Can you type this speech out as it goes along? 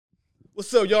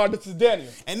What's up, y'all? This is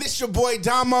Daniel. And this your boy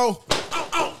Damo.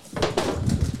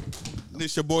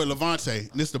 This your boy Levante.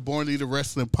 And this the Born Leader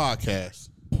Wrestling Podcast.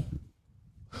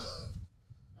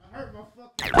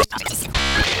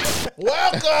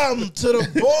 Welcome to the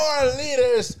Born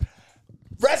Leaders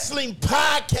Wrestling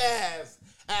Podcast.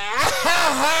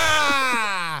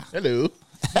 Hello.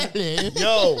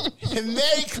 Yo. And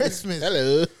Merry Christmas.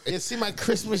 Hello. You see my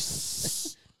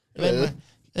Christmas. Hello.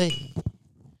 Hey.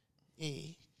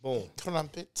 Boom.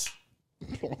 Trumpet.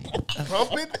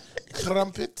 Trumpet?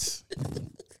 Crumpet.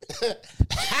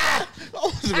 I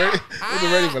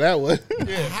wasn't ready for that one.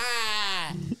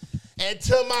 Yeah. And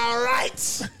to my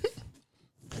right,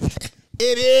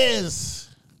 it is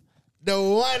the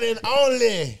one and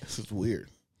only This is weird.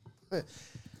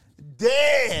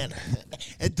 Dan.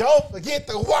 And don't forget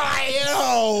the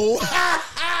YO.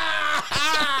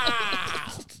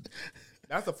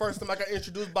 That's the first time I got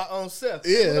introduced by Seth.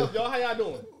 Yeah. What up, y'all? How y'all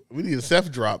doing? We need a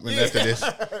Seth drop in after this.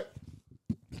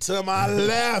 To my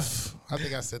left, I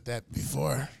think I said that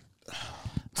before.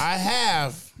 I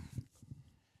have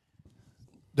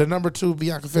the number 2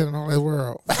 Bianca Finn in all the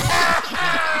world.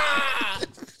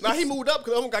 Nah, he moved up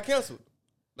because got canceled.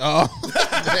 Oh,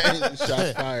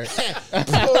 shots fired.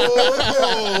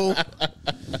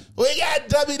 We got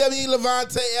WWE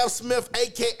Levante F. Smith,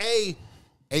 a.k.a.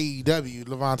 AEW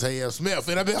Levante F. Smith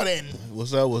in the building.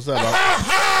 What's up? What's up?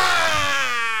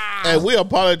 Hey, we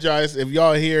apologize if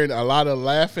y'all hearing a lot of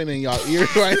laughing in y'all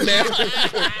ears right now.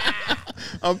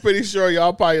 I'm pretty sure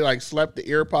y'all probably like slapped the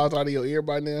ear pods out of your ear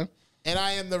by now. And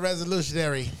I am the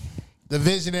resolutionary, the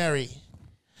visionary,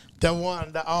 the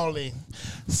one, the only.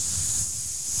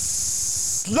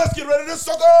 Let's get ready to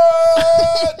suck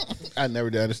it! I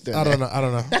never did understand. I don't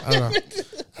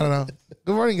know.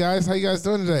 Good morning, guys. How you guys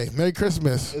doing today? Merry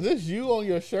Christmas. Is this you on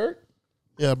your shirt?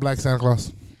 Yeah, Black Santa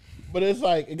Claus. But it's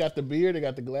like it got the beard, it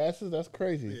got the glasses. That's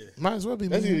crazy. Yeah. Might as well be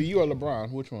That's me. either you or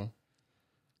LeBron. Which one?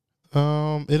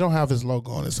 It don't have his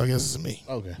logo on it, so I guess it's me.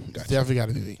 Okay, gotcha. Definitely got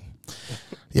to be me.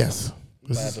 Yes.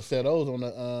 I have to sell those on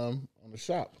the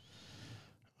shop.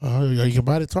 Oh, you can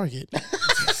buy it at Target.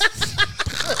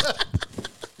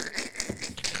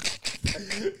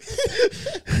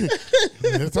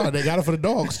 That's all. They got it for the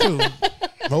dogs too.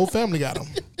 The whole family got them.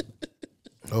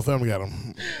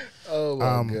 Oh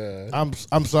my god!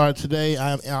 I'm sorry. Today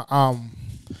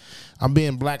I'm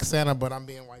being Black Santa, but I'm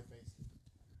being white face.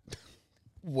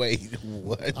 Wait,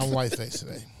 what? I'm white face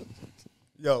today.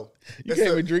 Yo. You can't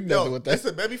even drink nothing with that. That's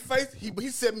a baby face. He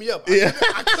set me up. Yeah.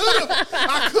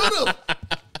 I could have.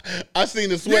 I seen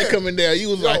the sweat coming down. You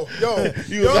was like,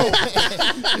 Yo.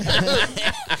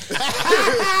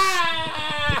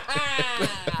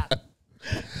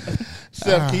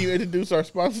 Seth, can you introduce our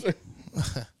sponsor?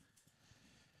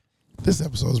 This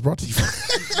episode is brought to you.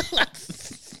 I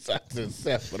said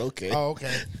Seth, but okay. Oh,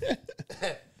 okay.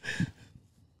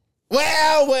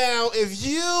 Well, if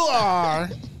you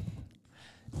are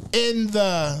in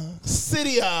the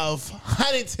city of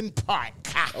Huntington Park,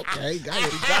 Okay, got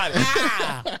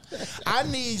it. I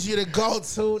need you to go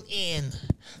tune in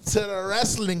to the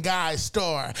Wrestling Guy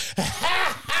store.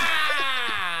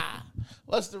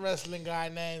 What's the wrestling guy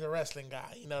name? The wrestling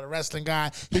guy. You know, the wrestling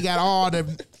guy. He got all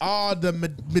the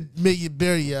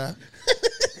memorabilia.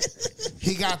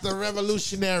 He got the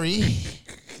revolutionary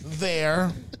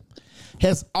there.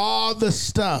 Has all the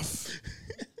stuff.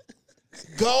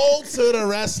 Go to the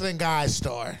Wrestling Guy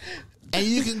store, and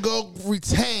you can go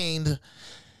retain.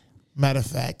 Matter of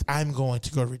fact, I'm going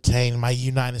to go retain my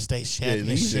United States Championship.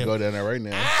 Yeah, you should go down there right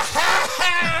now.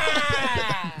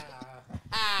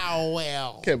 Oh,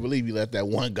 well. Can't believe you let that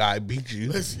one guy beat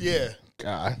you. Yeah.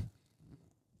 God.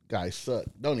 Guy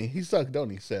sucked. Don't he? He sucked, don't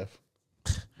he, Seth?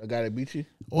 The guy that beat you?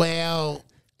 Well,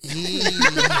 he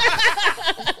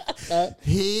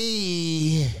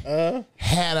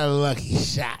had a lucky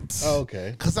shot. Oh,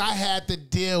 okay. Because I had to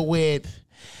deal with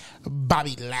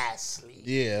Bobby Lashley.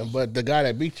 Yeah, but the guy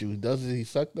that beat you, doesn't he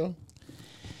suck, though?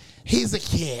 He's a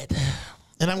kid.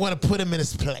 And I'm going to put him in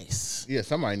his place. Yeah,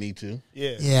 somebody need to.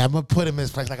 Yeah, I'm going to put him in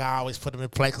his place like I always put him in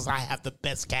place because I have the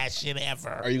best cash in ever.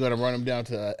 Are you going to run him down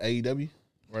to AEW?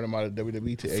 Run him out of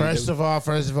WWE to AEW? First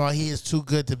of all, he is too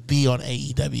good to be on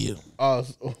AEW.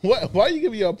 Why are you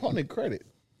giving your opponent credit?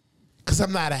 Because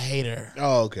I'm not a hater.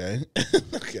 Oh, okay.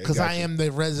 Okay. Because I am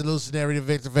the resolutionary, the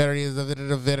victor,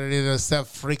 the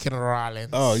Seth freaking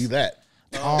Rollins. Oh, you that?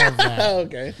 All of that.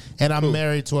 Okay. And I'm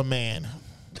married to a man.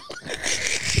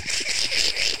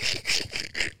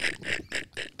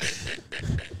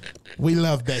 We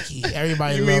love Becky.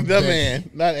 Everybody You loves mean the Becky. man,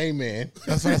 not a man.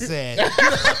 That's what I said.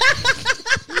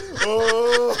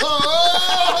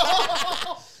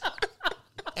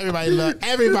 Everybody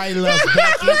loves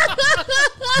Becky.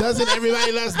 Doesn't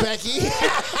everybody love Becky?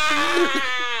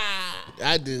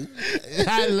 I do.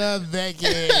 I love Becky.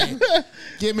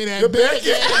 Give me that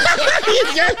Becky.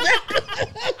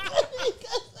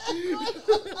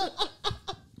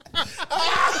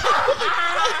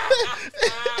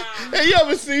 Hey, you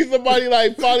ever see somebody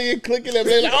like finally clicking and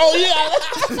they're like,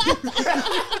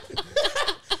 oh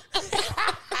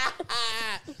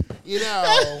You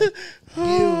know,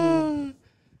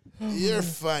 you're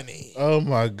funny. oh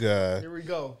my God. Here we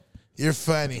go. You're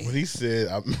funny. When he said,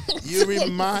 You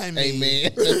remind me. hey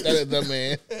man, that is the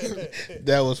man.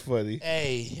 That was funny.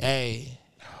 Hey.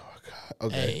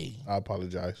 Okay, Hey. I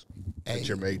apologize. That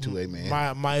you're married to a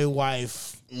man. My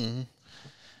wife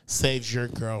saves your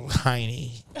girl,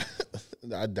 Heine.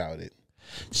 I doubt it.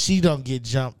 She don't get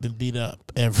jumped and beat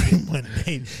up every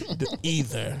Monday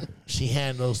either. She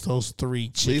handles those 3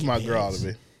 chicken Leave my girl out heads. of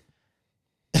it.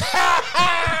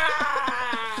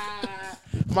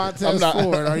 Montez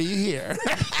Ford, are you here?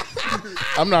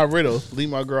 I'm not Riddle. Leave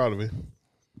my girl out of it.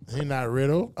 You're not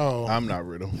Riddle? Oh. I'm not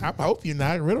Riddle. I hope you're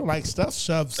not Riddle. Like stuff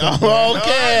shoved somewhere.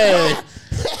 Okay.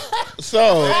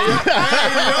 So,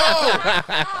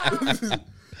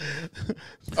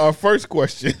 our first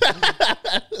question.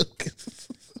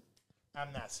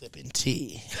 I'm not sipping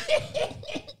tea.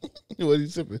 What are you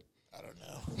sipping? I don't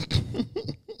know.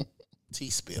 Tea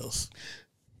spills.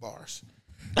 Bars.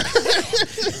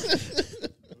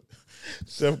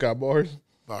 Steph got bars.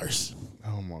 Bars.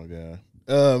 Oh my God.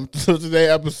 So today's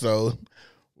episode,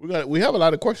 we have a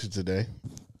lot of questions today,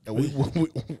 and we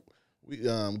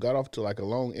got off to like a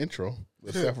long intro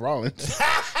with Seth Rollins.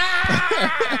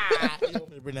 You want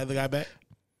me to bring the other guy back?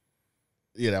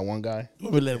 Yeah, that one guy. You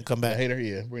want me to let him come The back? hater,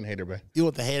 yeah, bring the hater back. You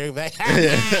want the hater back?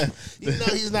 You know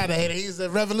he's not a hater. He's a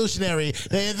revolutionary,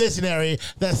 the visionary,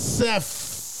 the Seth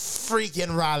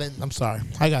freaking Rollins. I'm sorry.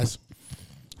 Hi, guys.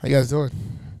 How you guys doing?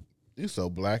 You so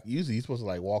black. Usually you're supposed to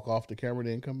like walk off the camera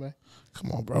then come back.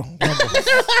 Come on, bro.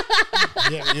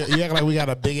 Yeah, you act like we got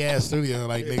a big ass studio.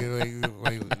 Like, nigga,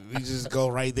 like we just go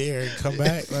right there and come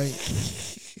back.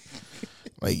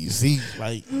 Like you see,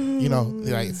 like, you know,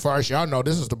 like as far as y'all know,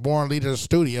 this is the Born Leader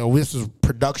Studio. This is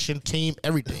production team,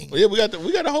 everything. Well, yeah, we got a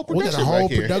whole We production. got a whole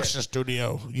back here. production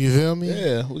studio. You feel me?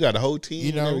 Yeah, we got a whole team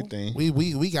You know, and everything.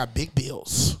 we got big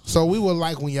bills. So we would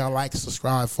like when y'all like,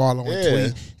 subscribe, follow, and Yeah.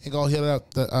 tweet, and go hit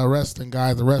up the Wrestling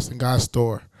Guy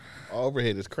store. Our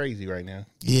overhead is crazy right now.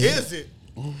 Yeah. Is it?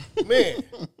 Man.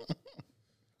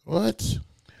 What?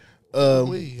 I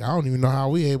don't even know how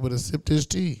we able to sip this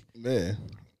tea. Man,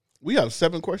 we have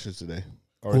 7 questions today,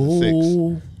 or is it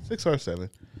Ooh. 6? 6 or 7?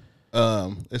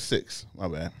 It's 6. My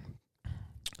bad.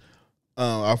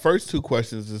 Our first 2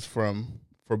 questions is from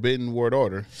Forbidden Word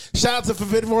Order. Shout out to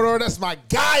Forbidden World Order. That's my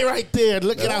guy right there.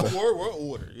 Look at how Word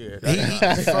order.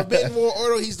 Yeah. Forbidden World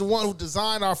Order. He's the one who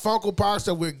designed our Funko Pops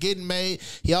that we're getting made.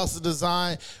 He also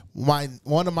designed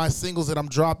one of my singles that I'm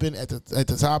dropping at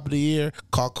the top of the year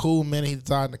called Cool Man. He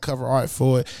designed the cover art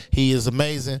for it. He is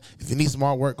amazing. If you need some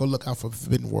artwork, go look out for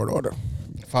Forbidden World Order.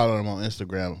 Follow him on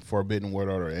Instagram, Forbidden Word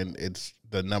Order, and it's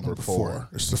the number 4.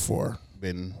 It's the 4.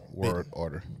 Forbidden Word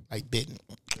Order. Like bitten.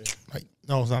 Like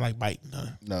no, it's not like biting.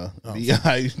 No,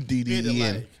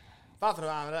 BIDDEN.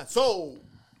 So.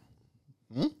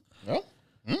 No?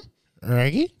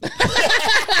 Reggie? They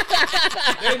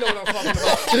know what I'm talking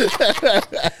about.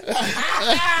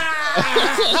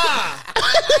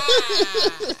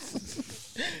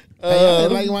 Hey, y'all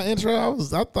didn't like my intro? I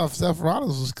thought Seth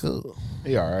Rollins was cool.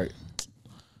 He all right.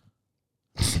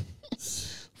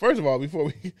 First of all,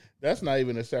 that's not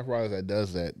even the Seth Rollins that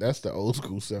does that. That's the old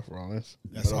school Seth Rollins.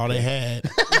 That's all they had.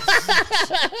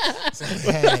 That's all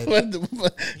they had.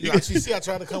 You actually see I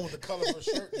tried to come with the colorful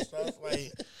shirt and stuff.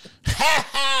 Like,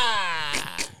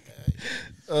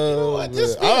 I'm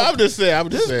Just just be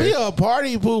saying. a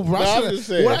party poop. I'm just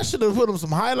saying. I should have put him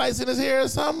some highlights in his hair or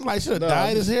something. Like, should have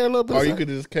dyed his hair a little bit. Or you could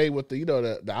just came with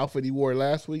the outfit he wore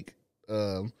last week,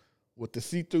 with the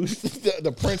see-through,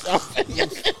 the Prince outfit.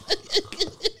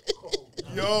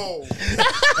 Yo.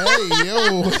 Hey,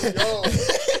 yo.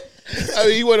 I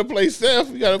mean, you want to play Seth?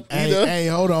 You got to. Hey,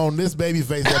 hold on. This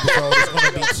Babyface episode is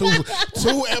going to be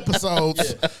two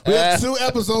episodes. We have 2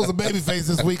 episodes of Babyface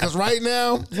this week because right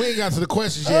now we ain't got to the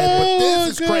questions yet. But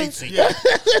this is crazy. Yeah.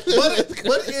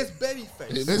 What is Babyface?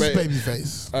 This is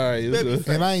Babyface. All right, Babyface.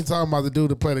 And I ain't talking about the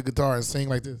dude that play the guitar and sing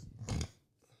like this.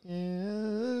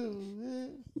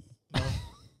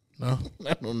 No.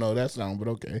 I don't know that song, but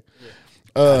okay.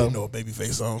 I didn't know a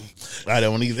Babyface song. I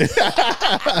don't either.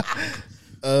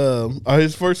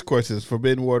 His first question is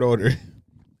Forbidden Word Order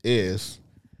is,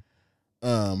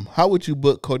 how would you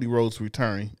book Cody Rhodes'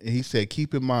 return? And he said,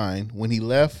 keep in mind, when he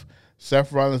left,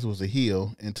 Seth Rollins was a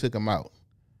heel and took him out.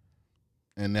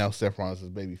 and now Seth Rollins is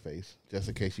babyface. Just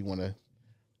in case you want to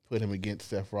put him against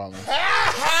Seth Rollins.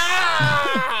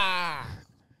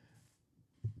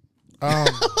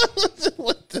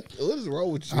 What is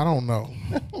wrong with you? I don't know.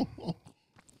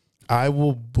 I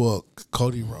will book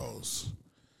Cody Rhodes.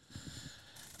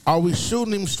 Are we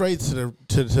shooting him straight to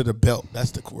the belt?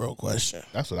 That's the real question.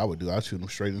 That's what I would do. I'd shoot him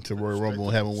straight into Royal Rumble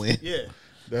and have him win. Yeah.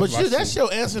 That's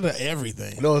your answer to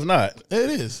everything. No, it's not. It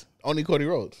is. Only Cody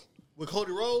Rhodes. With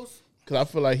Cody Rhodes? Because I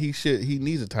feel like he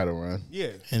needs a title run.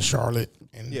 Yeah. And Charlotte.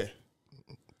 And Yeah.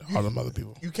 all them other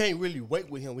people. You can't really wait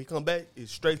with him. When he come back,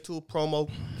 it's straight to a promo,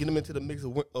 get him into the mix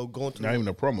of going to Not even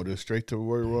a promo. Just straight to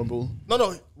Royal Rumble.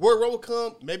 No, Royal Rumble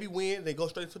come, maybe win, then go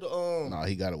straight to the No,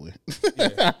 he gotta win.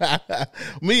 Yeah.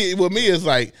 With me, it's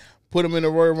like put him in the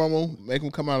Royal Rumble, make him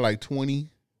come out like 20,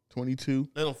 22.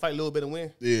 Let him fight a little bit and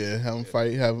win. Yeah, have him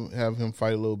fight. Have him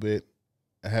fight a little bit.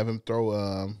 Have him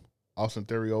throw Austin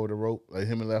Theory over the rope. Like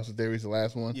him and Austin Theory's the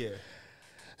last one. Yeah.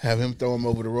 Have him throw him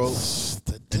over the rope.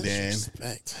 The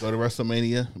disrespect. Go to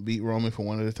WrestleMania, beat Roman for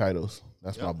one of the titles.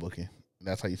 That's my booking.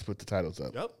 That's how you split the titles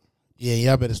up. Yep. Yeah,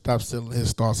 y'all better stop stealing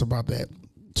his thoughts about that.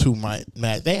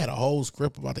 Matt, they had a whole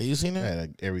script about that. You seen I that?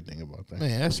 had everything about that.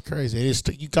 Man, that's crazy.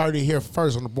 You got it here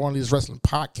first on the Born Leaders Wrestling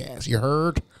podcast. You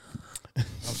heard? I'm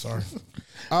sorry.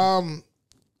 I'm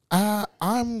a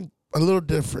little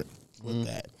different with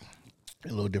that. A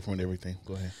little different with everything.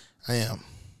 Go ahead. I am.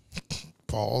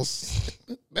 Pause.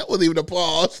 That wasn't even a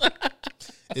pause.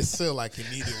 It still like you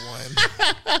needed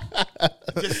one.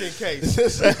 Just in case.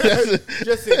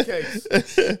 Just in case.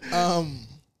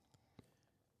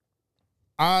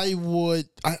 I would.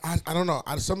 I don't know.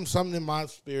 Something in my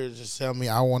spirit just tell me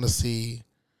I want to see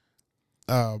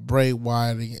Bray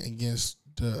Wyatt against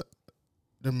the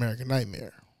American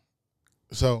Nightmare.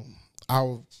 So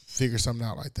I'll figure something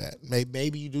out like that.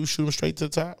 Maybe you do shoot him straight to the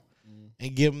top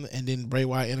and give him, and then Bray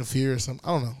Wyatt interfere or something.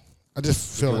 I don't know. I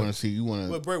just feel like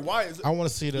But Bray Wyatt I want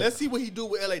to see the. Let's see what he do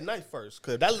with LA Knight first,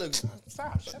 because that looks.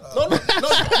 Stop. Shut up. No.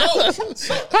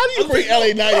 How do you bring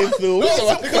LA Knight into? We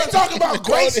talking about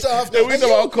great stuff. We talking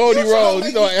about Cody Rhodes.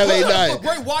 We talking about LA Knight.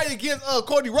 Bray Wyatt against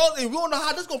Cody Rhodes, and we don't know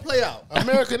how this gonna play out.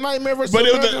 American Nightmare versus But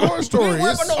it was American Horror Story.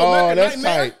 Oh, that's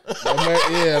tight.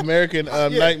 American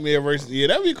Nightmare versus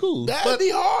that'd be cool. That'd be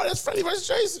hard. That's Freddy versus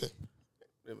Jason.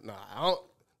 Nah, I don't.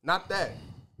 Not that.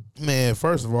 Man,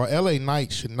 first of all, LA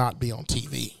Knight should not be on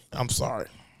TV. I'm sorry.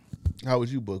 How would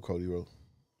you book Cody Rhodes?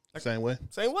 Same way.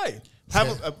 Same way.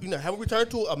 Have him return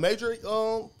to a major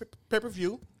pay per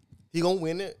view. He gonna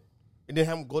win it, and then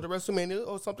have him go to WrestleMania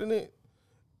or something.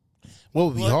 What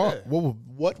would be Like hard? that.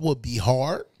 What would be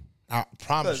hard? I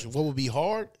promise you. What would be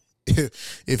hard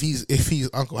if he's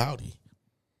Uncle Howdy?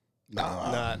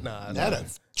 Nah. That'd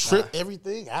trip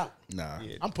everything out. Nah.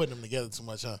 Yeah. I'm putting them together too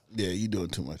much, huh? Yeah, you doing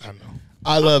too much. I know.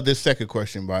 I love this second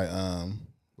question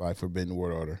by Forbidden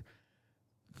Word Order.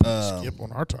 Skip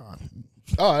on our time.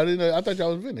 Oh, I didn't know. I thought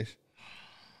y'all was finished.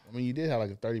 I mean, you did have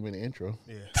like a 30-minute intro.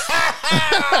 Yeah.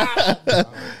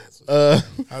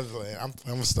 I was like, I'm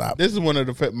gonna stop. This is one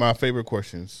of my favorite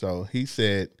questions. So he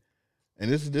said,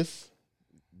 and this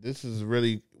is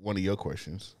really one of your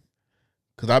questions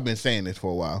because I've been saying this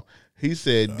for a while. He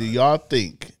said, "Do y'all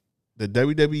think the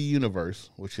WWE universe,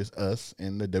 which is us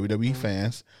and the WWE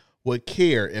fans, would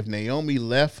care if Naomi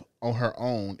left on her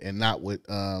own and not with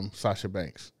Sasha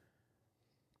Banks?"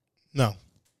 No,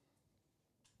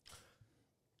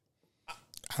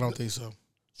 I don't think so.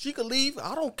 She could leave.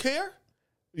 I don't care.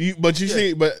 See,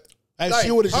 Hey, Like,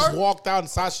 she would have just her- walked out and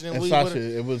Sasha didn't and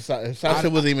leave with her. Sasha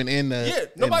was even in the. Yeah.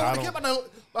 Nobody I would care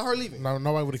about her leaving. No,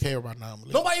 nobody would have cared about Naomi.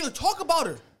 Nobody even talk about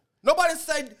her. Nobody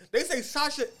they say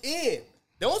Sasha in. They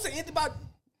don't say anything about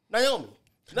Naomi.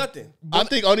 Nothing. I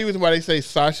think only reason why they say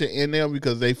Sasha in there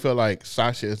because they feel like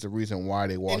Sasha is the reason why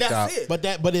they walked And out. that's it. But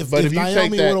if you Naomi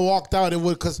take would that- have walked out, it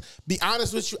would. Because be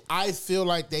honest with you, I feel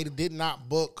like they did not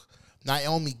book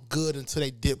Naomi good until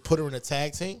they did put her in a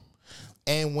tag team,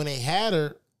 and when they had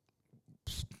her,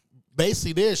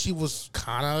 basically there she was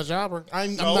kind of a jobber.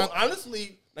 I'm not.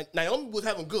 Honestly, Naomi was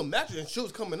having good matches and she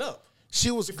was coming up. She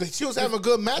was having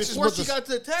good matches, Before but she got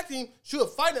to the tag team, she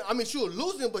was fighting. I mean, she was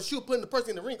losing, but she was putting the person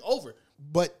in the ring over.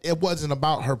 but it wasn't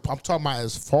about her. I'm talking about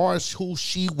as far as who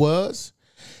she was.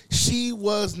 She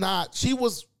was not. She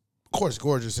was, of course,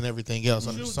 gorgeous and everything else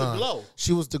under the was sun. the glow.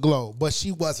 She was the glow, but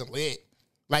she wasn't lit.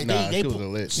 Like Nah, she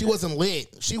wasn't lit. She wasn't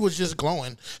lit. She was just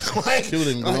glowing. Like, She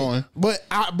wasn't glowing. But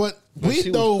we she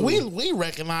was though cool. we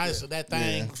recognize that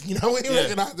thing. You know, we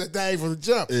recognize that thing from the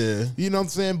jump. Yeah. You know what I'm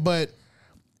saying? But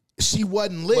she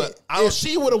wasn't lit. But If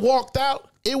she would have walked out,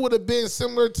 it would have been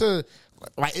similar to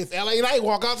like if LA Knight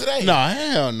walk out today. No,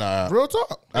 hell no. Real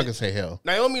talk. I can say hell.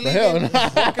 Naomi hell leaving, no.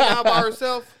 walking out by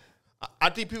herself. I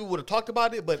think people would have talked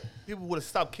about it, but people would have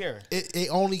stopped caring. It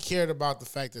only cared about the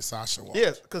fact that Sasha won.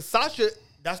 Yes, because Sasha,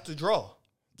 that's the draw.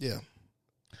 Yeah.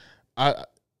 I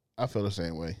feel the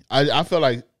same way. I feel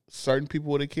like certain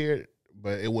people would have cared,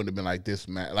 but it wouldn't have been like this,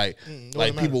 man. Like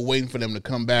people waiting for them to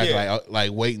come back,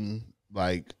 like waiting,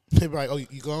 like. People like, oh,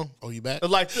 you gone? Oh, you back?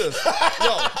 It's like this,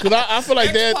 yo. Because I feel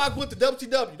like that. X-Pac went to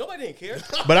WCW. Nobody didn't care.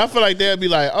 But I feel like they'd be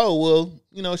like, oh,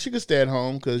 well, she could stay at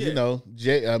home because,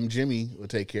 Jimmy would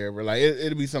take care of her. Like,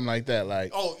 it'd be something like that.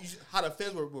 Like, oh, how the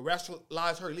fans would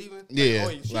rationalize her leaving? Yeah.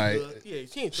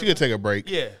 She could take a break.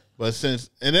 Yeah. But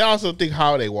and I also think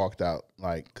how they walked out,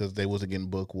 like, because they wasn't getting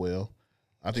booked well.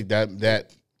 I think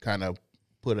that kind of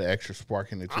put an extra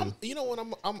spark in it, too. You know what?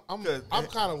 I'm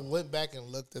kind of went back and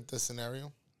looked at this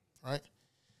scenario, right?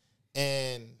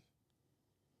 And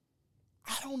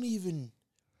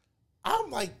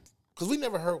I'm like, because we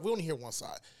only hear one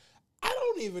side. I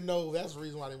don't even know if that's the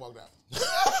reason why they walked out.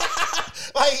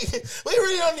 Like, we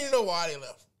really don't even know why they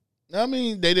left. I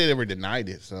mean, they didn't ever denied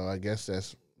it, so I guess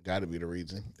that's got to be the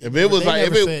reason. If it was like,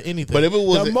 anything. But if it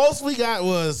was the most we got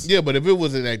was but if it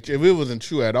wasn't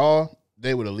true at all,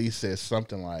 they would at least said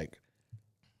something like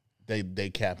they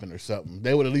capping or something.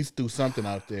 They would at least do something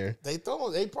out there. They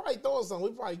probably throwing something.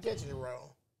 We probably catching it wrong.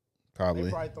 Probably. They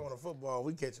probably throwing a football.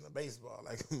 We catching a baseball.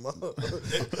 Like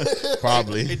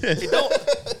probably.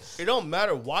 It don't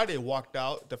matter why they walked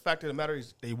out. The fact of the matter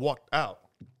is they walked out.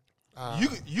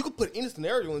 You could put any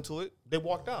scenario into it. They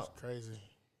walked out. Crazy.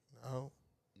 No.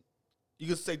 You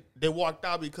could say they walked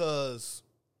out because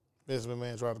Vince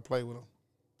McMahon tried to play with them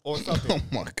or something.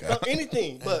 Oh my God.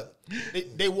 Anything, but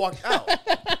they walked out.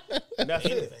 And that's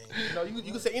anything.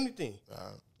 You can say anything.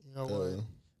 You know what?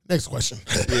 Next question.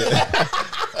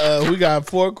 We got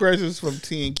 4 questions from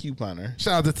Teen Couponer.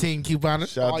 Shout out to Teen Couponer.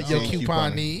 Shout out to your Teen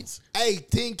coupon Couponer. needs. Hey,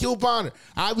 Teen Couponer.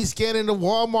 I be scanning the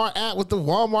Walmart app with the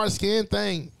Walmart scan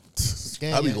thing.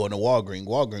 I be going to Walgreens.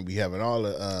 Walgreens be having all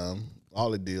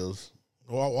the deals.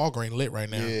 Walgreens lit right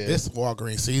now. Yeah. This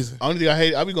Walgreens season. Only thing I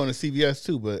hate, I be going to CVS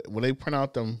too, but when they print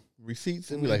out them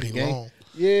receipts, it be like, long.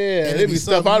 yeah, And it be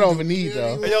stuff I don't even need yeah,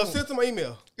 though. Hey, yo, send to my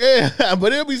email. Yeah,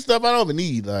 but it'll be stuff I don't even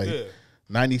need, like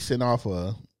 90 cents off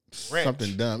Ranch.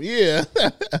 something dumb. Yeah.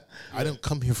 I didn't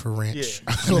come here for ranch.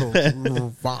 Yeah. I go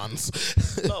to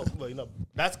Vons. No, but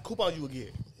that's coupons you would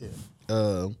get.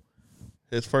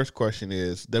 His first question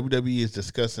is: WWE is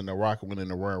discussing The Rock winning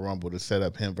the Royal Rumble to set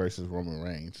up him versus Roman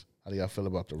Reigns. How do y'all feel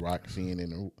about The Rock being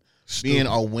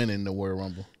or winning the Royal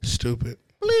Rumble? Stupid.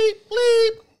 Bleep, bleep,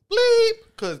 bleep.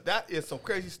 Because that is some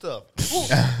crazy stuff.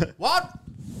 Why?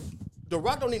 The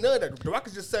Rock don't need none of that. The Rock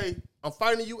can just say, I'm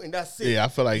fighting you, and that's it. Yeah, I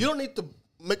feel like you don't need to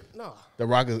make The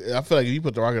Rock is. I feel like if you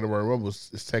put The Rock in the Royal Rumble,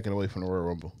 it's taken away from the Royal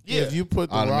Rumble. Yeah. If you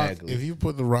put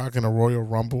the Rock in a Royal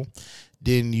Rumble,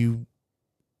 then you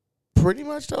pretty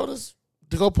much told us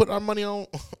to go put our money on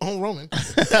Roman.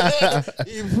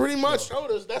 You pretty much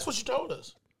told us. That's what you told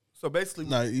us. So basically,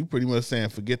 No, you pretty much saying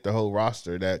forget the whole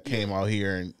roster that came out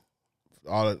here and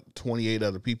all the 28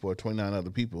 other people or 29 other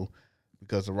people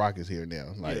because The Rock is here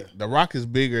now. Like The Rock is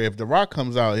bigger. If The Rock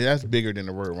comes out, that's bigger than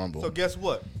the Royal Rumble. so guess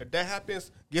what? If that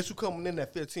happens, guess who coming in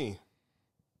at 15?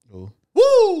 Who?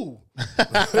 Woo!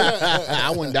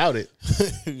 I wouldn't doubt it.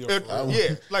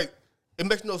 Yeah, like it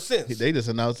makes no sense. They just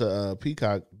announced a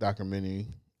Peacock documentary.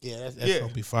 Yeah, that's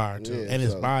gonna be fire too, Yeah, and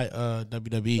it's so- by That's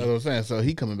WWE. what I'm saying. So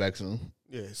he coming back soon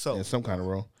Yeah, so in some kind of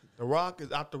role. The Rock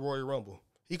is out the Royal Rumble.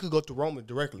 He could go to Roman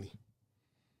directly.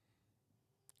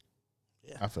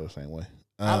 I feel the same way.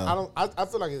 I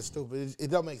feel like it's stupid. It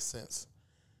don't make sense.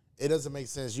 It doesn't make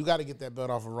sense. You got to get that belt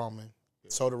off of Roman,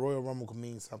 so the Royal Rumble can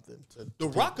mean something. The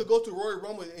Rock could go to Royal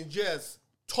Rumble and just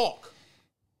talk.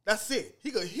 That's it.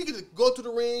 He could go to the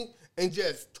ring and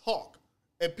just talk,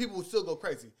 and people would still go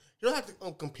crazy. You don't have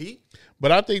to compete.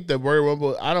 But I think the Royal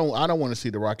Rumble, I don't want to see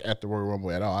The Rock at the Royal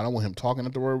Rumble at all. I don't want him talking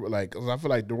at the Royal Rumble. Like, 'cause I feel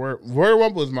like the Royal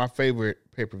Rumble is my favorite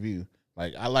pay-per-view.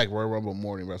 Like, I like Royal Rumble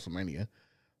more than WrestleMania.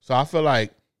 So I feel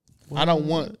like I don't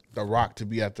want The Rock to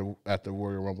be at the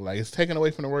Royal Rumble. Like, it's taken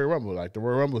away from the Royal Rumble. Like, the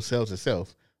Royal Rumble sells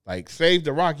itself. Like, save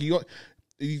The Rock. You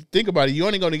think about it, you're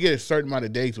only going to get a certain amount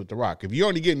of days with The Rock. If you're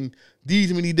only getting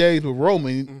these many days with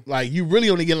Roman, like, you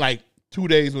really only get like 2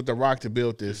 days with The Rock to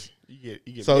build this. You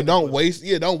get So don't waste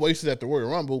it at the Royal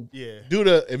Rumble. Yeah.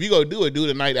 If you go do it, do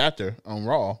the night after on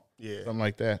Raw. Yeah. Something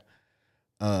like that.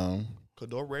 Because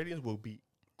those ratings will be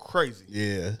crazy.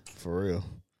 Yeah, for real.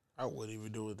 I wouldn't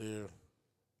even do it there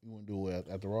You want to do it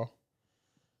at the Raw?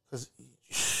 because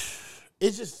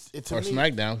it's just to Or me.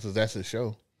 SmackDown, because that's his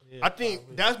show. I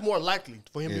think that's more likely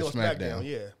for him to be on SmackDown.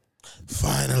 Yeah.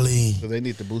 Finally, So they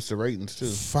need to boost the ratings too.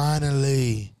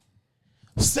 finally,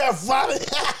 Seth finally.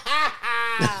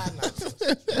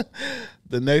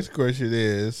 The next question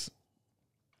is,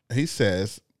 he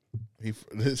says,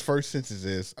 his first sentence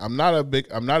is, I'm not a big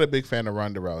fan of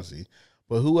Ronda Rousey,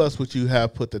 but who else would you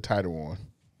have put the title on?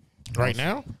 Right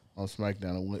now? On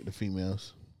SmackDown with the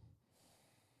females.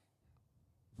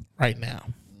 Right now.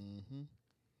 Mm-hmm.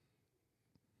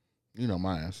 You know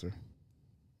my answer.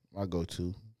 My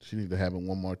go-to. She need to have it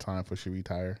one more time before she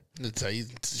retire. I'll tell you,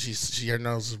 her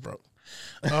nose is broke.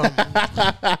 Sorry,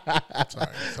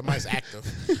 somebody's active.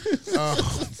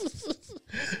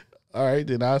 All right,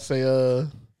 then I'll say,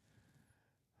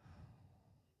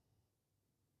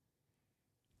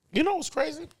 you know what's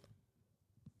crazy?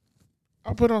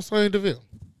 I put on Sonya Deville.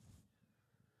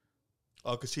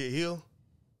 Oh, cause she a heel.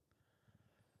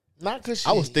 Not cause she.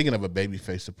 I was thinking of a baby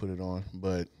face to put it on,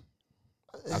 but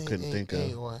I couldn't think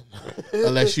of one.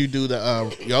 Unless you do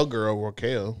the your girl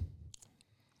Raquel.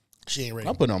 She ain't ready.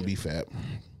 I'll put on BFAP.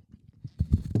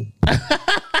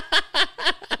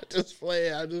 Just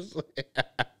play. I just play.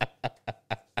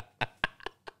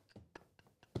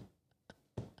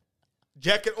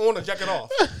 Jacket on or jacket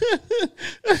off? You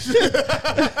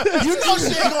know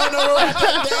she ain't going nowhere with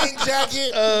that dang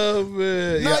jacket. Oh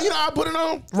man. No, Yeah. you know I put it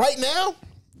on right now.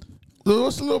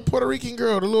 What's the little Puerto Rican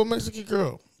girl, the little Mexican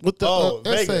girl with the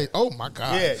essay? Oh my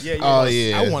god. Yeah. Oh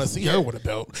yeah. I want to see her with a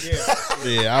belt.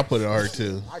 Yeah, I'll put it on her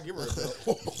too. I give her a belt.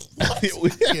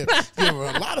 Give her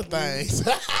a lot of things.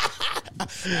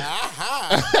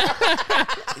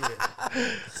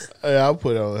 Yeah, I'll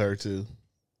put it on her too.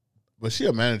 But she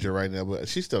a manager right now, but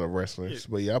she's still a wrestler. Yeah.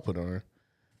 But yeah, I'll put it on her.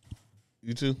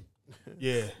 You too?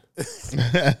 Yeah.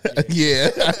 Yeah.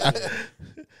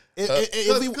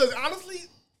 Because honestly,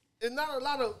 there's not a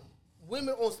lot of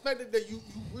women on SmackDown that you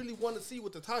really want to see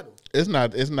with the title. It's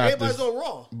not. Everybody's on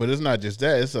Raw. But it's not just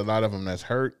that. It's a lot of them that's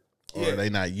hurt, or they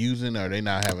not using, or they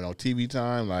not having no TV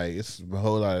time. Like it's a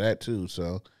whole lot of that too.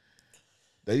 So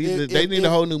they need a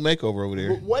whole new makeover over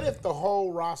there. What if the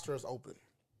whole roster is open?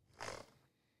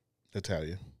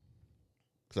 Natalia,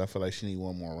 because I feel like she need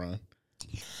one more run.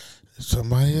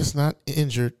 Somebody that's not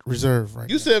injured, reserve right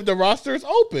now. You said if the roster is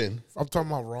open. I'm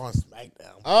talking about Raw and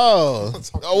SmackDown. Oh,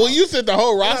 well, you said the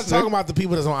whole roster. I'm not talking about the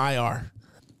people that's on IR.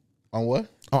 On what?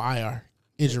 On IR,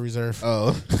 injured reserve.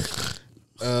 Oh,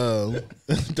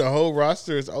 the whole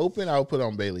roster is open. I'll put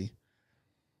on Bailey.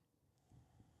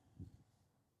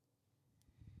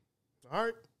 All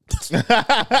right.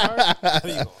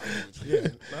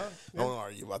 Don't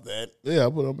argue about that. Yeah,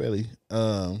 I'll put on Bailey.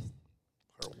 Her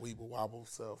weeble wobble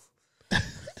self.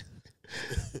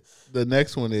 The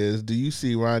next one is: do you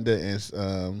see Ronda and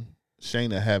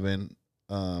Shayna having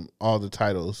all the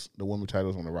titles, the women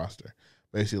titles on the roster?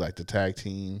 Basically, like the tag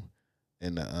team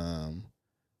and the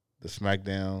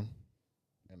SmackDown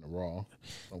and the Raw,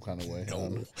 some kind of way.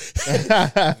 No.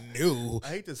 I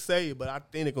hate to say it, but I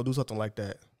think they're gonna do something like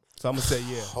that. So I'm gonna say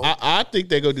yeah. I think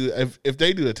they go do if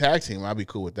they do the tag team, I'll be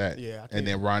cool with that. Yeah, and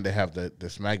then Ronda have the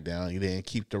SmackDown. You then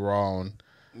keep the Raw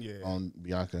on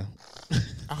Bianca.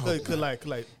 Cause like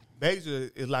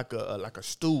Baker is like a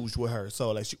stooge with her.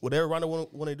 So like whatever Ronda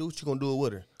want to do, she gonna do it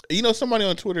with her. You know, somebody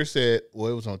on Twitter said,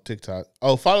 well, it was on TikTok.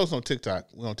 Oh, follow us on TikTok.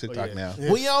 We're on TikTok now.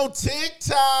 Yeah. We on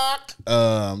TikTok.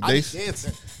 They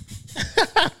dancing.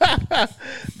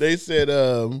 They said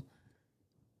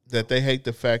that they hate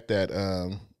the fact that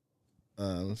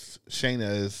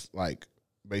Shayna is like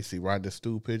basically Ronda's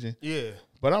stool pigeon. Yeah.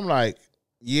 But I'm like,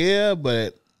 yeah,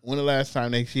 but when the last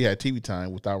time she had TV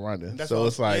time without Ronda? So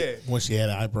it's like when she had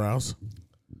eyebrows.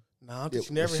 No,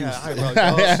 she never had eyebrows.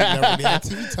 She never had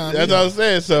TV time. That's what I'm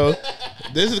saying. So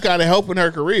this is kind of helping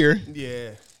her career. Yeah.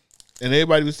 And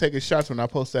everybody was taking shots when I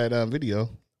posted that video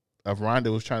of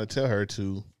Ronda was trying to tell her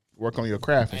to work on your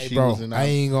craft. And hey, she bro, was in, I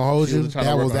ain't gonna hold you.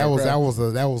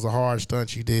 That was a hard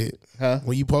stunt you did. Huh?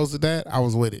 When you posted that, I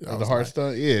was with it. The hard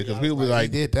stunt, yeah, because people be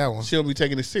like, he did that one. She don't be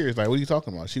taking it serious. Like, what are you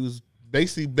talking about? She was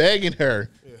basically begging her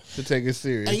to take it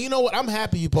serious. And you know what? I'm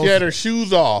happy you posted. She had her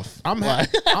shoes off. I'm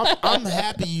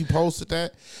happy you posted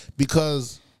that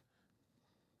because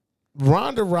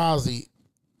Ronda Rousey,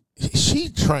 she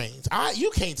trains. You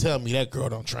can't tell me that girl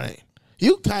don't train.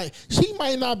 She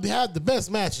might not have the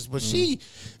best matches, but she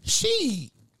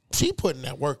putting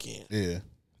that work in. Yeah.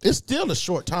 It's still a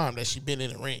short time that she been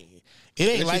in the ring. It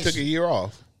ain't and like she took a year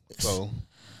off. So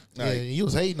yeah, you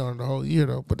was hating on her the whole year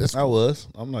though. But that's I was.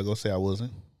 I'm not gonna say I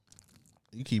wasn't.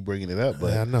 You keep bringing it up,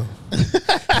 but yeah, I know.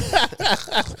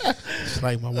 It's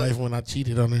like my wife when I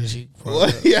cheated on her. She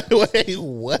what? Yeah, wait,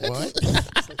 what?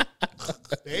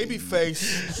 Baby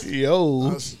face.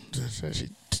 Yo,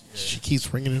 she keeps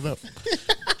bringing it up.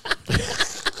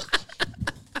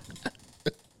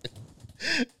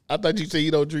 I thought you said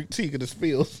you don't drink tea because it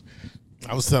spills.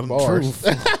 I was telling Bars.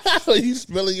 the truth. So you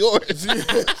spilling yours.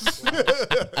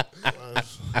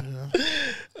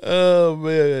 Oh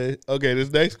man. Okay,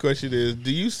 this next question is: do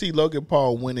you see Logan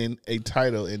Paul winning a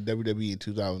title in WWE in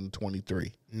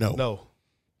 2023? No. No.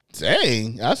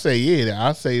 Dang, I say yeah.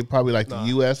 I say probably like the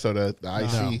US or the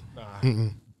IC. Nah.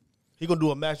 He gonna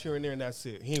do a match here and there, and that's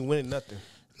it. He ain't winning nothing.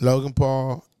 Logan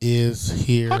Paul is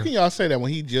here. How can y'all say that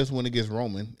when he just went against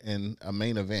Roman in a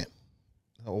main event?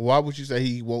 Why would you say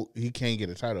he won't? He can't get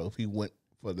a title if he went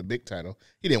for the big title?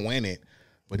 He didn't win it,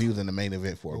 but he was in the main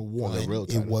event for the real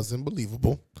title. It wasn't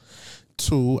believable.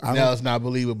 Two, Now it's not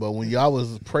believable when y'all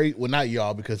was well, not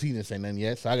y'all because he didn't say nothing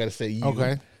yet. So I got to say you.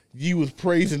 Okay. You was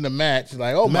praising the match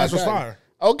like, oh the my match God. was fire.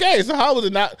 Okay, so how was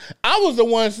it not? I was the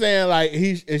one saying like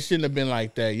it shouldn't have been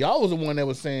like that. Y'all was the one that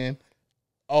was saying,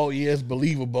 oh yeah, it's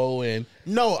believable and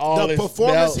No, all the this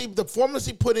performance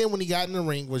he put in when he got in the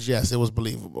ring was yes, it was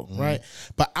believable, right?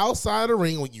 But outside the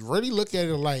ring, when you really look at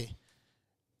it, like,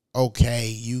 okay,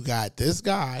 you got this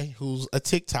guy who's a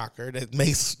TikToker that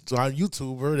makes a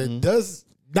YouTuber that does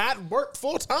not work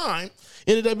full time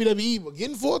in the WWE, but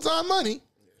getting full time money.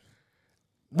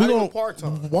 We Not even don't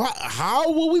part-time. Why? How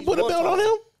will we put a belt on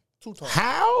him? 2 times.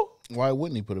 How? Why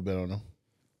wouldn't he put a bet on him?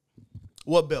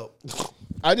 What belt?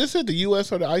 I just said the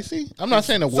US or the IC. I'm not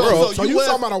saying the world. So you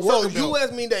talking about a world belt?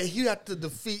 US mean that he have to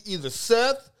defeat either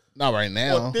Seth Not right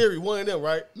now. or Theory, one of them,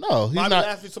 right? No, he's Bobby not.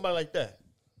 Lashley, somebody like that.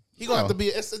 He gonna No. have to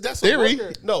be. That's Theory. A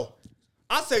worker. No,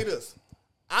 I say this: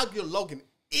 I'll give Logan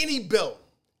any belt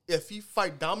if he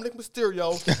fight Dominic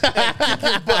Mysterio and kick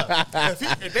his butt.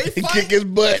 If they He fight, kick his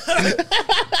butt.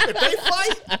 if they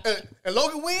fight and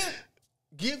Logan win,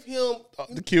 give him.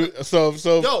 The cute. So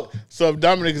if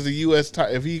Dominic is the US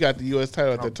title, if he got the US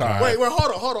title at the time, Wait,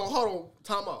 hold on.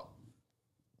 Time out.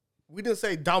 We didn't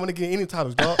say Dominic getting any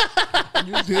titles, dog.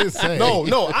 You did say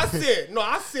No. I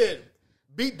said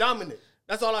beat Dominic.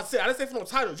 That's all I said. I didn't say for no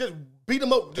title. Just beat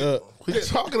him up. We're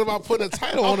talking about putting a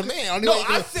title on a man. No,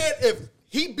 I said if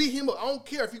he beat him up, I don't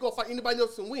care if he gonna fight anybody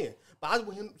else and win. But I just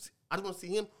want to see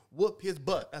him whoop his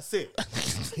butt. That's it.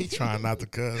 He trying not to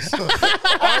cuss. That's all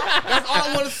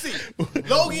I want to see.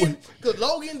 Logan, because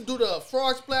Logan do the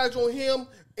frog splash on him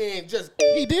and just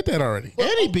He did that already, and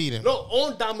he beat him. No,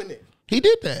 on Dominic. He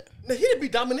did that. No, he didn't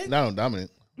beat Dominic. not on Dominic.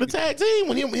 The tag team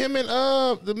when him and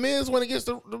the Miz went against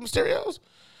the Mysterios,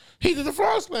 he did the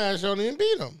frog splash on him and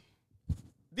beat him.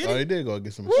 Did Oh, he? he did go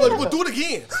get some. We'll do it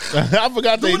again. I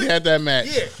forgot they Do it- had that match.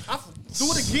 Yeah,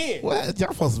 do it again. What?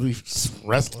 Y'all supposed to be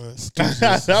wrestling?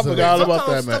 I forgot all about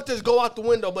that Sometimes match. stuff just go out the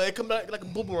window, but it come back like a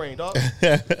boomerang, dog.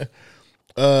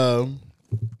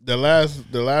 The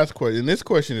last question, and this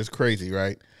question is crazy,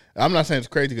 right? I'm not saying it's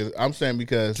crazy because I'm saying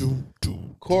because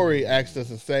Corey asked us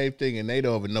the same thing and they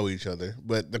don't even know each other.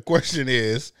 But the question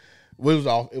is, it was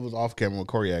off camera when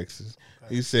Corey asked us.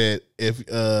 Okay. He said, if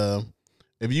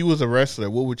you was a wrestler,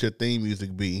 what would your theme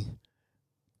music be?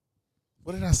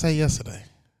 What did I say yesterday?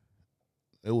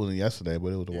 It wasn't yesterday, but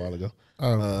it was a while ago.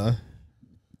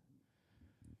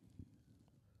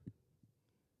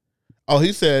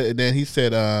 He said, and then he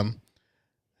said,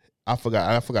 I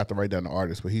forgot to write down the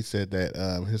artist, but he said that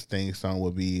his theme song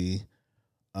would be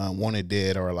Wanted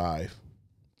Dead or Alive.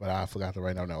 But I forgot to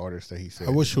write down the artist that he said.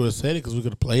 I wish you would have said it because we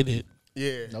could have played it.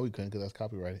 Yeah. No, we couldn't because that's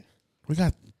copyrighted. We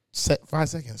got 5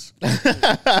 seconds.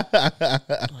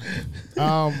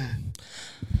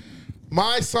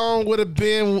 My song would have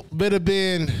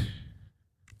been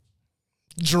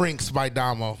Drinks by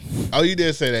Damo. Oh, you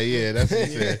did say that. Yeah, that's what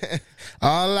he said.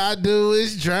 All I do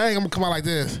is drink. I'm going to come out like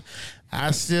this.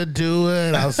 I still do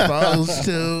it. I'm supposed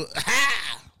to.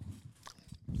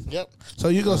 Yep. So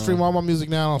you go stream all my music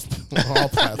now on all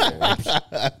platforms.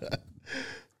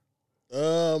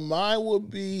 Mine would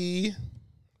be.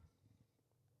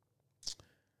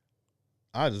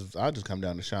 I just come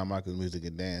down to Shawn Michaels music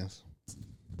and dance.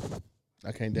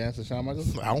 I can't dance to Shawn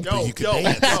Michaels. I don't think you can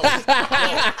dance.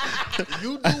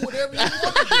 You do whatever you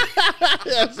want to do.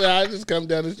 Yeah, so I just come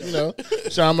down to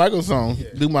Shawn Michaels song. Yeah.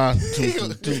 Do my oh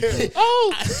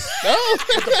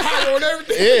The power and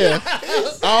everything. yeah.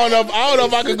 I don't know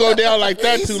if I could go down like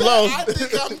that too low. I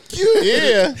think I'm cute.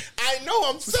 Yeah. I know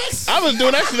I'm sexy. I was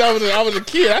doing that shit. I was a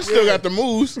kid. I still got the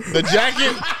moves. The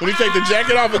jacket. When you take the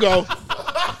jacket off and go.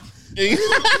 That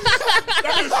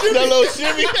little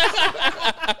shimmy.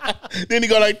 Then he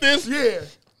go like this. Yeah.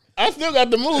 I still got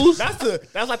the moves. That's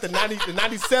like the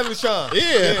 97 Sean.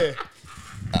 Yeah.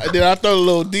 Then I throw a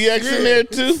little DX in there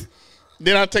too.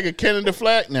 Then I take a Canada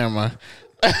flag. Never mind.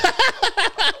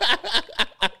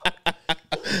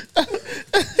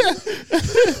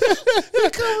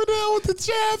 Coming down with the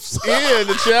chaps. Yeah,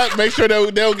 the chap. Make sure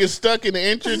they don't get stuck in the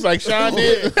entrance like Sean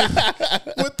did. with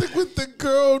the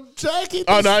girl jacket.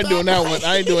 Oh no, I ain't doing that one.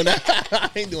 I ain't doing that. I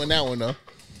ain't doing that one though.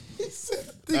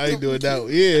 I ain't doing that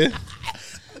one. Yeah.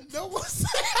 No one said.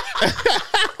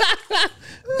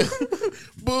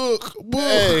 Book.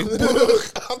 Hey,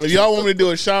 if y'all want me to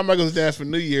do a Shawn Michaels dance for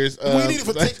New Year's, we need it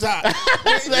for TikTok.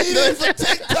 We need it for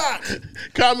TikTok.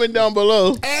 Comment down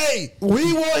below. Hey,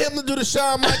 we want him to do the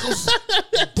Shawn Michaels.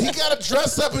 He got to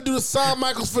dress up and do the Shawn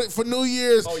Michaels for New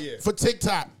Year's for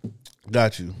TikTok.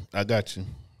 Got you. I got you.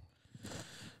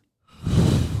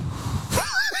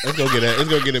 Let's go get that. Let's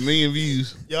go get 1 million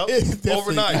views. Yep.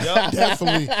 Overnight. Yep.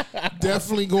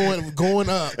 Definitely going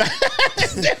up.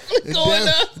 Definitely going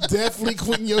up. Definitely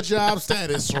quitting your job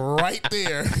status right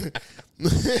there.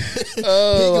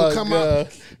 Oh he gonna come God.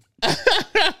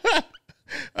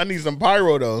 I need some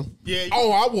pyro though. Yeah.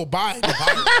 Oh, I will buy the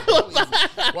pyro.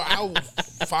 Well, I will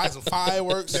find some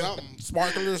fireworks, something,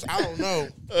 sparklers. I don't know.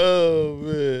 Oh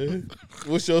man,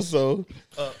 what's your song?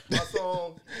 My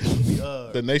song.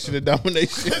 The Nation of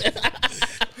Domination.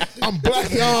 I'm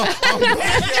black, y'all. I'm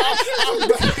black, y'all. I'm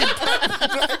black,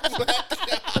 black.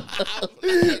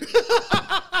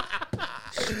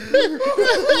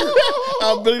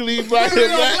 I'm believe black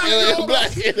and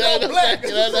black and black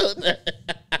and I know that.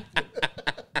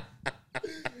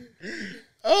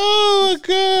 Oh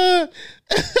God.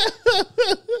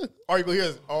 All you gonna hear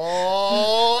is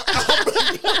oh.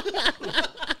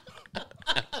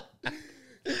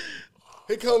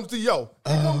 Here comes the yo.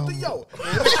 Here comes the yo.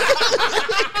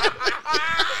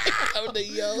 I'm the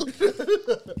yo.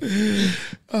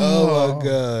 Oh my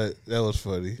God, that was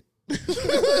funny.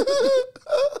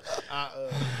 I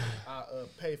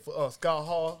pay for Scott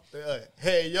Hall.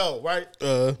 Hey yo, right?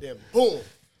 Then boom.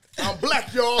 I'm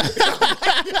black, y'all.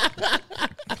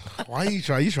 Why you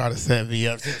try to set me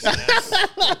up?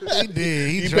 He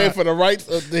did. He paid for the rights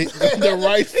of the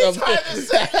rights of trying to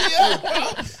set me up,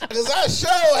 because I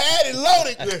sure had it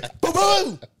loaded. Boom,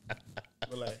 boom.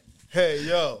 Like, hey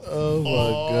yo. Oh my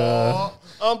God.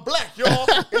 I'm black, y'all.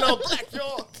 And I'm black,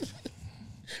 y'all.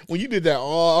 When you did that,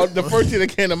 the first thing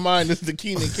that came to mind is the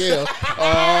Keenan Kel.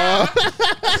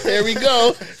 There we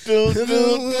go.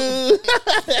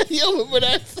 You remember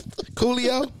that?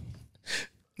 Coolio.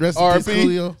 Rest in peace, RP.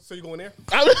 Coolio. So you going there?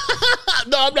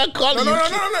 No, I'm not calling you.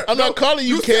 No. I'm not calling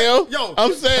you, Kel. Yo.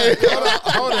 I'm saying. Hold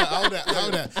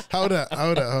up.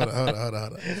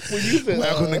 When you said,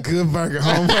 Welcome to Good Burger,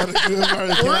 home of the Good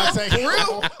Burger. Can I take it?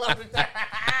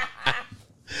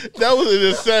 that was in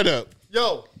the setup.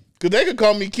 Yo. Because they could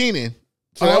call me Keenan.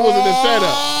 So that wasn't the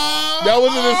setup. That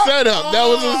wasn't the setup. That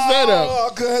wasn't the setup.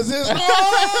 Oh, because it's all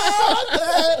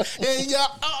in your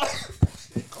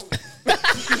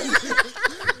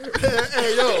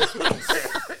Hey, yo. It's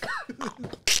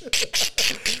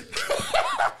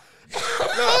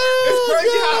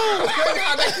crazy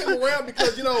how that came around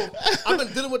because, I've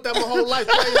been dealing with that my whole life,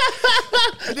 right?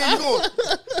 And then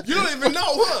you don't even know,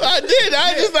 huh? I did.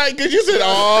 I just like, because you said,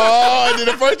 and then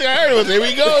the first thing I heard was, here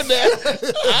we go now.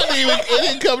 It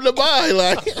didn't come to mind.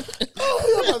 Like, you're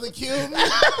about to kill me.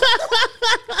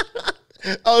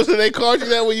 oh, so they called you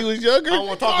that when you was younger? I don't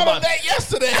want to talk about that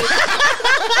yesterday.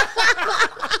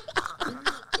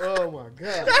 Oh, my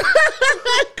God.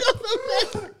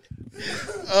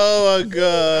 Oh, my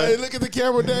God. Hey, look at the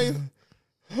camera, Dave.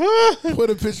 Put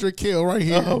a picture of Kill right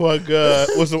here. Oh, my God.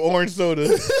 With some orange soda.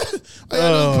 Put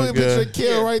a picture of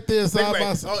Kill right there side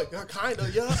by side. Oh, kind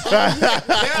of, yeah. Yeah,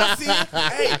 I see it.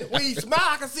 Hey, when you smile,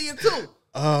 I can see it, too.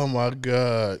 Oh, my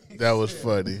God. That was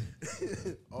funny.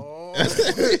 I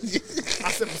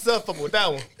set myself up with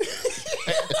that one.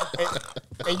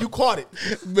 And you caught it.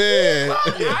 Man.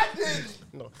 Yeah.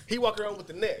 No, he walked around with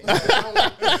the neck.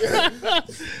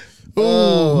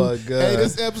 Oh, my God. Hey,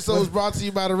 this episode is brought to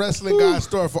you by the Wrestling Guy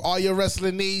Store. For all your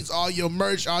wrestling needs, all your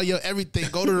merch, all your everything,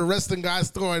 go to the Wrestling Guy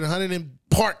Store in Huntington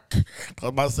Park. I was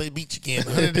about to say beach again.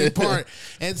 Huntington Park.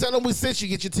 And tell them we sent you.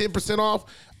 Get your 10% off.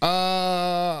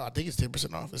 I think it's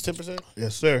 10% off. It's 10%?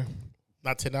 Yes, sir.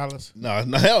 Not $10? No,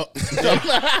 hell.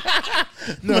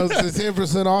 No, it's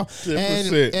 10% off.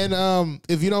 10%. And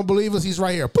if you don't believe us, he's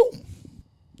right here. Boom.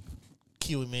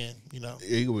 Kiwi man, Yeah,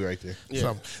 he gonna be right there.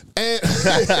 Yeah.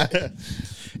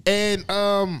 And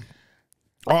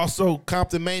also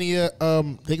Compton Mania,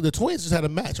 the Twins just had a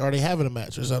match. Are they having a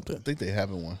match or something? I think they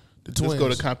having one. The Just Twins. go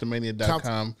to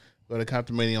ComptonMania.com. Go to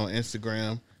ComptonMania on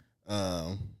Instagram.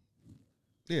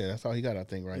 Yeah, that's all he got, I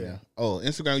think, right now. Oh,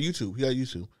 Instagram, YouTube. He got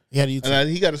YouTube. Yeah, YouTube.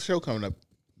 And he got a show coming up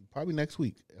probably next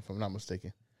week, if I'm not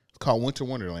mistaken. It's called Winter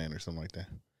Wonderland or something like that.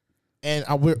 And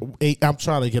I'm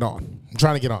trying to get on.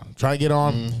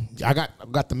 Mm-hmm. I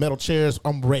got the metal chairs.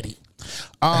 I'm ready.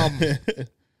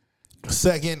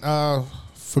 Second,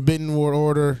 Forbidden World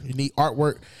Order. You need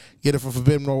artwork, get it from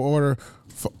Forbidden World Order.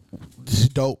 This is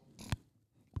dope.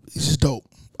 This is dope.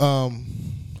 Shout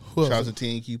out to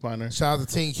Team Couponer. Shout out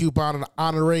to Team Couponer, the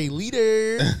honorary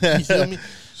leader. You feel me?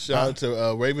 Shout out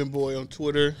to Raven Boy on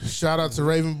Twitter. Shout out to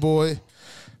Raven Boy.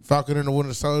 Falcon and the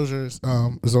Winter Soldiers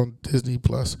is on Disney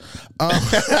Plus.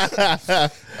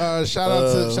 Shout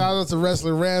out to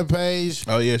Wrestling Rampage.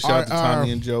 Oh yeah, shout out to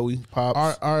Tommy and Joey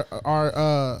Pops.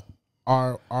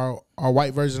 Our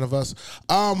white version of us.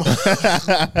 Oh,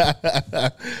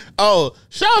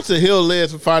 shout out to Hill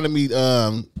Les for finding me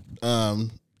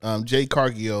Jay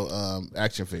Cargill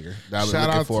action figure that I was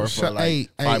looking for like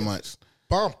 5 months.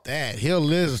 Bump that. Hill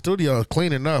Liz studio is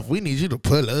clean enough. We need you to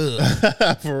pull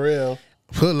up. For real.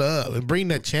 Pull up and bring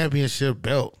that championship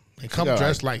belt and come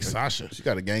dressed like Sasha. She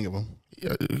got a gang of them.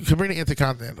 You can bring the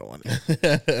Intercontinental one.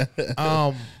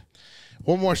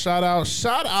 One more shout out.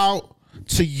 Shout out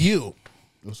to you.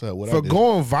 What's up? What for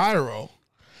going viral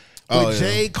with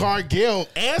Jay Cargill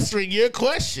answering your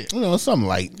question. You know, something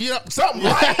light. Yeah, something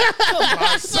light.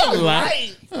 Something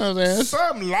light. You know what I'm saying?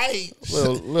 Something light.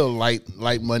 Little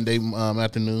light Monday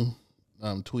afternoon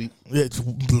tweet. It's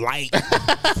light.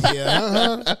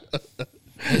 Yeah.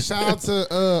 And shout out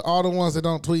to all the ones that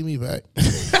don't tweet me back.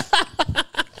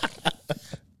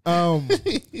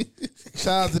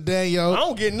 Shout out to Daniel. I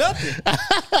don't get nothing.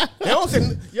 They don't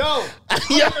say, yo,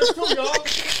 y'all.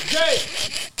 Jay,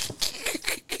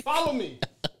 follow me.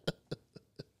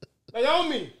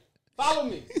 Naomi, follow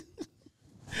me.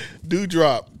 Do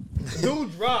drop.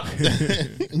 Dude drop.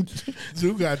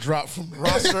 Dude got dropped from the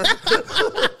roster.